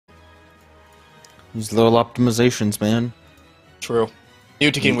These little optimizations, man. True.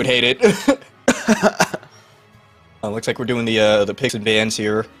 Utikin would hate it. Looks like we're doing the picks and bans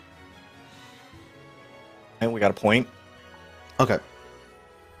here. And we got a point. Okay.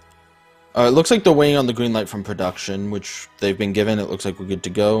 It looks like they're waiting on the green light from production, which they've been given. It looks like we're good to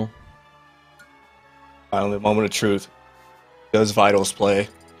go. Finally, the moment of truth. Does Vitals play?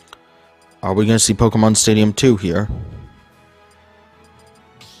 Are we going to see Pokemon Stadium 2 here?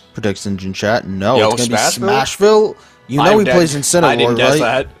 Predictions in chat. No, Yo, it's going to be Smashville. You know he plays Incineroar, right? I didn't guess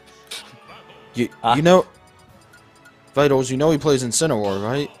that. You know... Vitals, you know he plays Incineroar,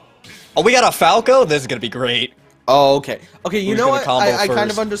 right? Oh, we got a Falco? This is going to be great. Oh, okay. Okay, you know what? I kind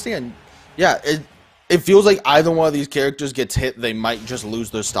of understand. Yeah, it feels like either one of these characters gets hit, they might just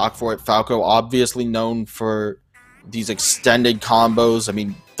lose their stock for it. Falco, obviously known for these extended combos. I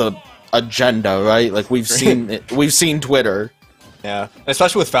mean, the agenda, right? Like, we've seen it. We've seen Twitter. Yeah,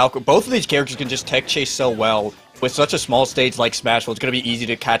 especially with Falco. Both of these characters can just tech chase so well. With such a small stage like Smashville, it's going to be easy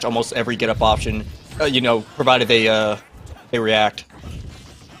to catch almost every get-up option, you know, provided they react.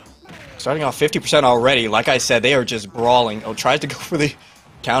 Starting off 50% already. Like I said, they are just brawling. Oh, tries to go for the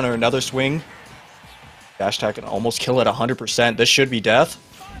counter, another swing. Dash attack can almost kill at 100%. This should be death.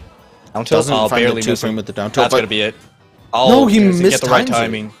 Down tilt. Doesn't barely miss him with the down tilt. That's going to be it. Oh, no, he missed get the right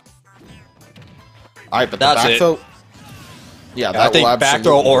timing. Alright, but that's the back throw... Yeah, that I think back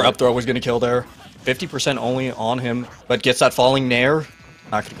throw or work. up throw was going to kill there. 50% only on him, but gets that falling nair.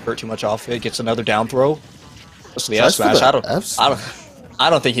 Not going to convert too much off it. Gets another down throw. That's the F smash. I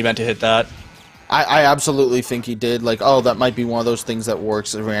don't think he meant to hit that. I absolutely think he did. Like, oh, that might be one of those things that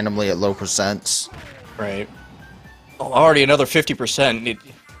works randomly at low percents. Right. Oh, already another 50%.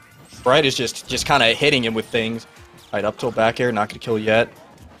 Bright is just kind of hitting him with things. Right, up till back air, not going to kill yet.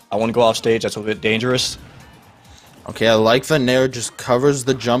 I want to go off stage. That's a bit dangerous. Okay, I like the nair. Just covers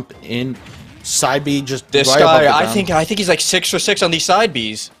the jump in. Side B just this right guy. above I think he's like 6 for 6 on these side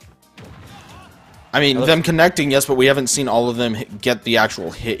Bs. I mean, them connecting, yes, but we haven't seen all of them get the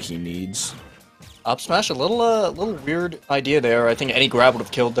actual hit he needs. Up smash, a little weird idea there. I think any grab would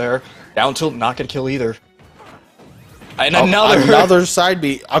have killed there. Down tilt, not gonna kill either. And another side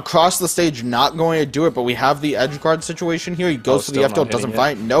B across the stage, not going to do it. But we have the edge guard situation here. He goes for the F tilt, doesn't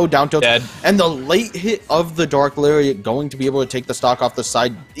fight. No down tilt, dead. And the late hit of the Dark Lariat going to be able to take the stock off the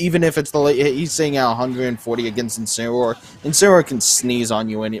side, even if it's the late hit. He's saying at 140 against Incineroar. Incineroar can sneeze on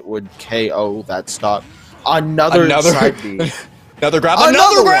you and it would KO that stock. Another side B. Another grab.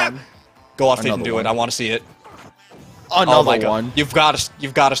 Another grab. Go off it and do it. I want to see it. Another one. You've got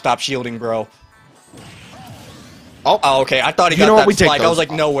to stop shielding, bro. Oh, okay. I thought he got that spike. I was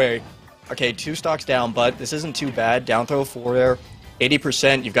like, no way. Okay, 2 stocks down, but this isn't too bad. Down throw 4 there.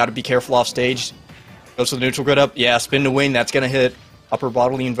 80%. You've got to be careful off stage. Goes to the neutral grid up. Yeah, spin to wing. That's going to hit. Upper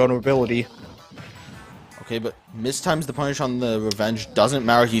bodily invulnerability. Okay, but mistimes the punish on the revenge. Doesn't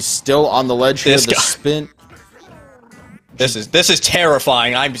matter. He's still on the ledge here. The spin. This is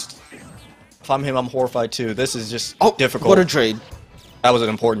terrifying. If I'm him, I'm horrified too. This is just difficult. What a trade. That was an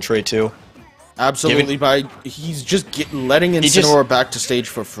important trade too. Absolutely, he's just letting Incineroar back to stage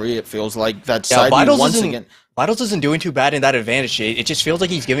for free, it feels like. That side B once again. Vitals isn't doing too bad in that advantage. It just feels like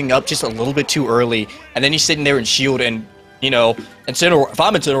he's giving up just a little bit too early, and then he's sitting there and shield, and, you know, Incineroar, if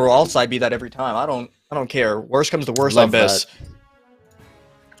I'm Incineroar, I'll side B that every time. I don't care. Worst comes to worst like this.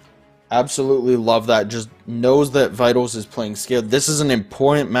 Absolutely love that. Just knows that Vitals is playing scared. This is an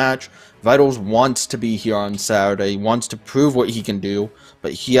important match. Vitals wants to be here on Saturday. He wants to prove what he can do,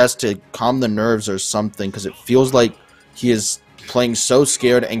 but he has to calm the nerves or something, because it feels like he is playing so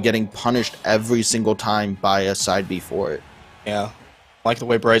scared and getting punished every single time by a side B for it. Yeah, I like the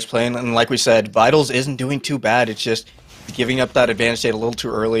way Bright's playing, and like we said, Vitals isn't doing too bad. It's just giving up that advantage state a little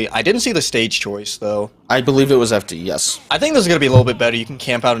too early. I didn't see the stage choice, though. I believe it was FD, yes. I think this is going to be a little bit better. You can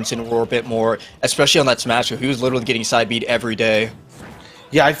camp out Incineroar a bit more, especially on that Smash, who was literally getting side beat every day.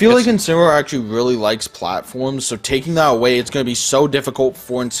 Yeah, I feel like Incineroar actually really likes platforms, so taking that away, it's going to be so difficult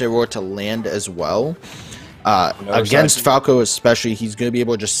for Incineroar to land as well. Against Falco especially, he's going to be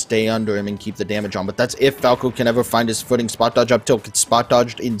able to just stay under him and keep the damage on, but that's if Falco can ever find his footing. Spot dodge up tilt, gets spot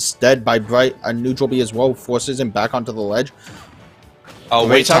dodged instead by Bright. A neutral B as well forces him back onto the ledge. Oh,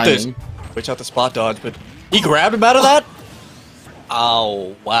 waits out the spot dodge, but he grabbed him out of that?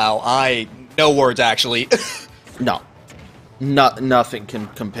 Oh, wow. No words, actually. No. Nothing can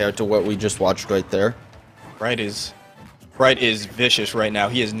compare to what we just watched right there. Bright is vicious right now.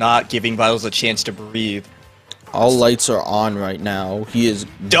 He is not giving Vitals a chance to breathe. All lights are on right now. He is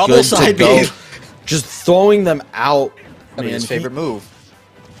double side B. Just throwing them out. That'd be his favorite move.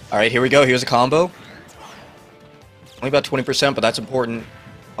 All right, here we go. Here's a combo. Only about 20%, but that's important.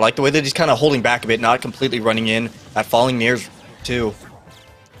 I like the way that he's kind of holding back a bit, not completely running in. That falling nears too.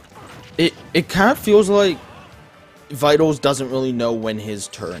 It kind of feels like Vitals doesn't really know when his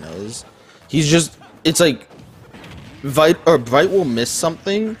turn is. He's just, it's like Bright will miss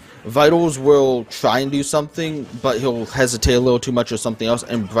something. Vitals will try and do something, but he'll hesitate a little too much or something else,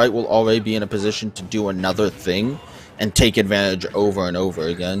 and Bright will already be in a position to do another thing and take advantage over and over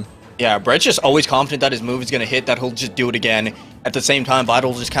again. Yeah, Bright's just always confident that his move is going to hit, that he'll just do it again. At the same time,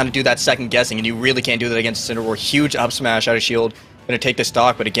 Vital will just kind of do that second guessing, and you really can't do that against Incineroar. Huge up smash out of shield, going to take the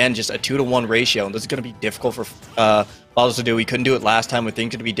stock, but again, just a 2-to-1 ratio, and this is going to be difficult for Vitals to do. He couldn't do it last time, with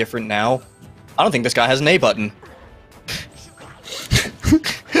things to be different now. I don't think this guy has an A button.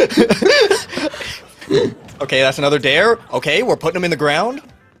 Okay, that's another dare. Okay, we're putting him in the ground.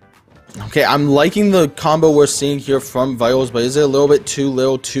 Okay, I'm liking the combo we're seeing here from Vitals, but is it a little bit too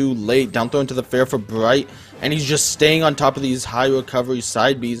little, too late? Down throw into the fair for Bright, and he's just staying on top of these high recovery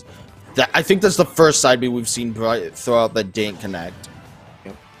side Bs. I think that's the first side B we've seen Bright throw out that didn't connect.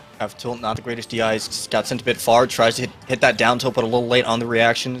 Yep. Have tilt, not the greatest DIs. Got sent a bit far. Tries to hit that down tilt, but a little late on the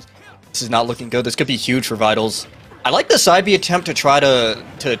reaction. This is not looking good. This could be huge for Vitals. I like the side B attempt to try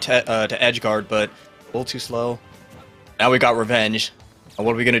to edge guard, but a little too slow. Now we got revenge. And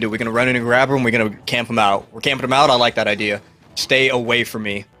what are we gonna do? We're gonna run in and grab him. We're gonna camp him out. We're camping him out. I like that idea. Stay away from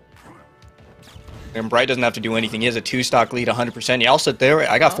me. And Bright doesn't have to do anything. He has a 2-stock lead, 100%. Y'all sit there.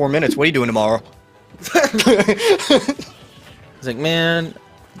 I got 4 minutes. What are you doing tomorrow? It's like, man,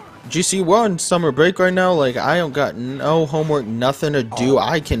 GCU, we're on summer break right now. Like, I don't got no homework, nothing to do.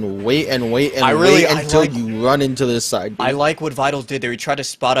 I can wait and wait and wait until you run into this side. I like what Vitals did there. He tried to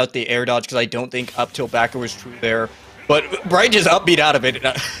spot out the air dodge because I don't think up tilt backer was true there. But Bright just upbeat out of it.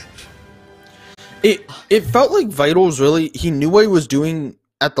 It felt like Vitals really, he knew what he was doing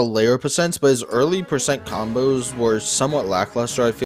at the layer percents, but his early percent combos were somewhat lackluster, I feel.